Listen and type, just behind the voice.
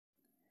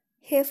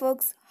Hey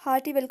folks,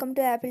 hearty welcome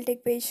to Apple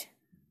Tech page.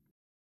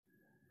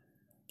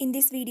 In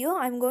this video,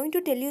 I am going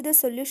to tell you the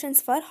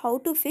solutions for how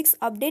to fix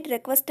update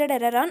requested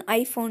error on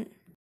iPhone.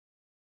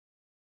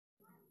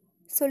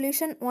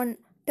 Solution 1.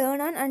 Turn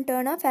on and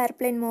turn off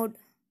airplane mode.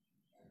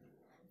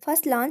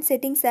 First launch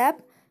Settings app,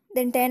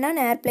 then turn on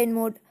airplane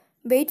mode.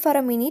 Wait for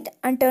a minute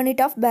and turn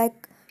it off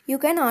back. You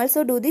can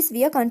also do this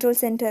via Control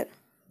Center.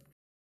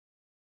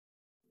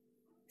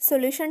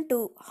 Solution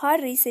 2. Hard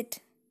reset.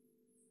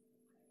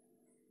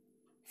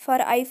 For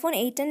iPhone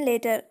 8 and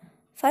later,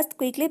 first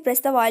quickly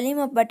press the volume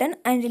up button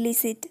and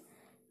release it.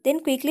 Then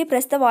quickly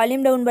press the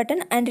volume down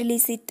button and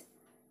release it.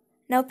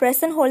 Now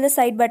press and hold the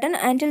side button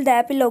until the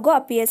Apple logo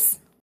appears.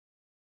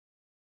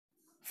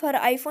 For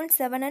iPhone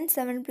 7 and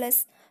 7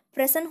 Plus,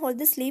 press and hold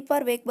the sleep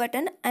or wake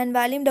button and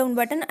volume down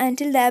button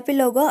until the Apple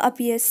logo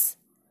appears.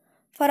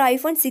 For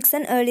iPhone 6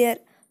 and earlier,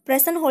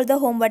 press and hold the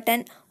home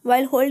button.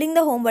 While holding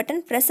the home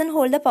button, press and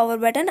hold the power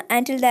button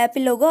until the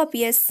Apple logo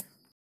appears.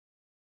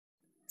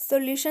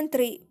 Solution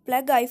 3.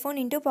 Plug iPhone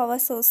into power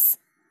source.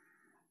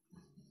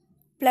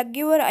 Plug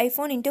your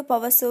iPhone into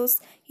power source.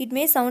 It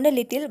may sound a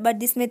little, but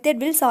this method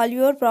will solve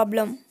your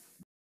problem.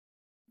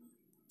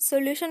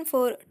 Solution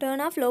 4. Turn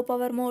off low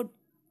power mode.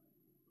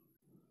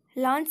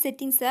 Launch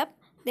Settings app,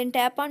 then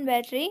tap on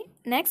battery.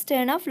 Next,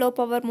 turn off low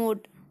power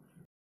mode.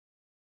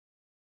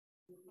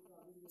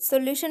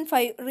 Solution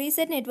 5.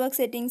 Reset network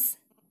settings.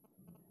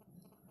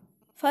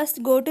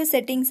 First go to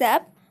Settings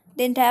app,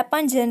 then tap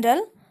on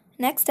General.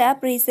 Next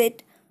tap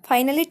Reset.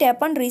 Finally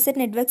tap on Reset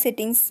network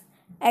settings.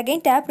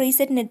 Again tap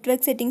Reset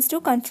network settings to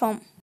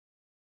confirm.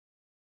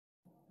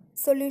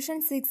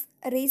 Solution 6.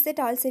 Reset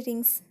all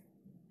settings.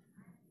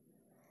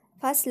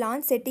 First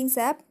launch Settings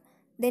app,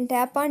 then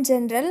tap on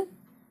General.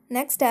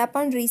 Next tap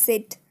on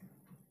Reset.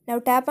 Now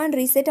tap on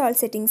Reset all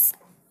settings.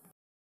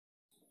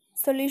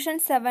 Solution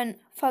 7.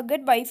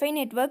 Forget Wi-Fi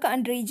network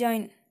and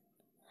rejoin.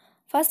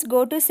 First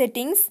go to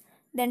Settings,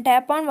 then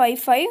tap on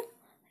Wi-Fi.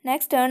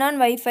 Next turn on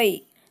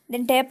Wi-Fi.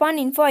 Then tap on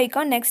info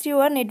icon next to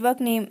your network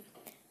name.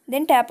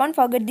 Then tap on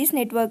forget this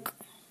network.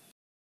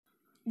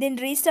 Then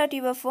restart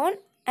your phone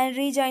and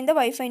rejoin the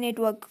Wi-Fi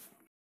network.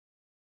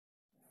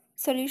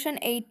 Solution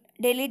 8.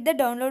 Delete the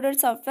downloaded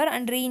software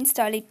and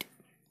reinstall it.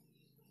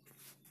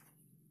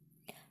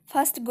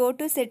 First go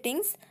to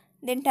Settings,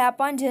 then tap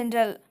on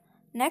General.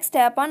 Next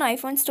tap on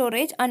iPhone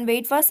storage and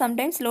wait for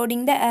sometimes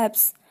loading the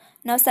apps.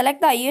 Now select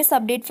the iOS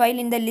update file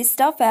in the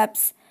list of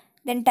apps.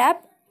 Then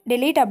tap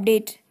Delete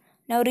Update.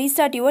 Now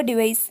restart your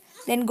device.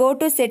 Then go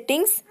to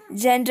Settings,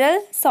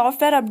 General,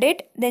 Software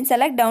Update, then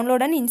select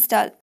Download and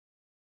Install.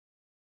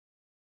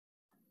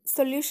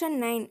 Solution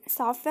 9.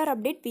 Software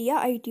Update via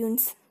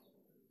iTunes.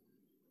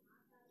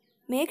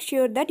 Make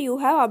sure that you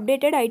have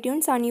updated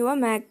iTunes on your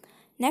Mac.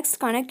 Next,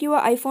 connect your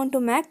iPhone to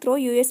Mac through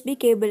USB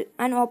cable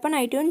and open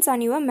iTunes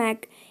on your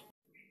Mac.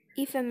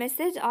 If a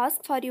message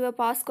asks for your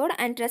passcode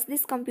and trust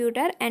this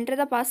computer, enter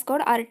the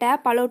passcode or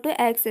tap Allow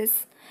to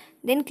access.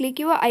 Then click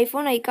your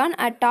iPhone icon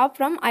at top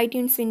from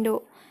iTunes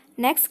window.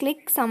 Next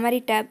click Summary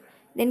tab.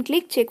 Then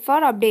click Check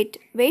for update.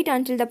 Wait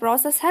until the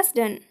process has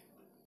done.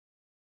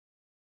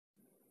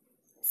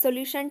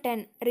 Solution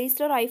 10.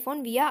 Restore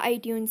iPhone via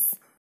iTunes.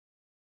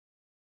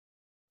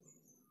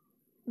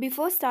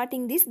 Before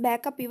starting this,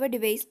 back up your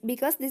device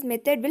because this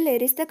method will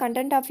erase the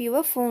content of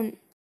your phone.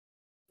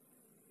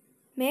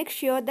 Make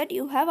sure that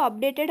you have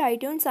updated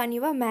iTunes on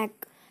your Mac.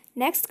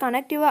 Next,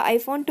 connect your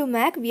iPhone to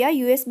Mac via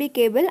USB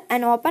cable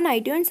and open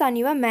iTunes on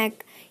your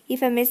Mac.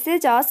 If a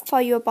message asks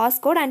for your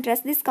passcode and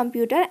trust this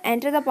computer,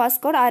 enter the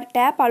passcode or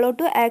tap Allow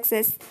to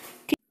access.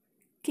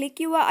 Click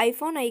your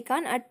iPhone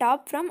icon at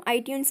top from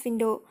iTunes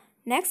window.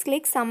 Next,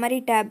 click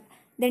Summary tab.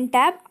 Then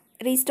tap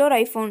Restore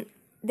iPhone.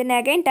 Then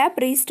again tap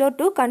Restore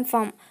to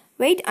confirm.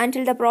 Wait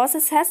until the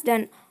process has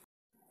done.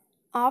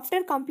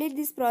 After complete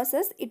this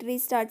process, it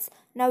restarts.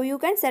 Now you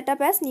can set up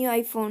as new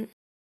iPhone.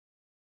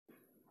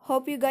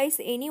 Hope you guys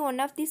any one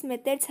of these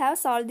methods have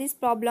solved this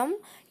problem.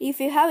 If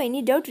you have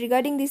any doubt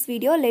regarding this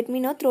video, let me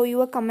know through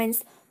your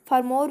comments.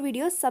 For more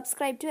videos,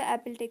 subscribe to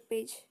Apple Tech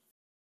page.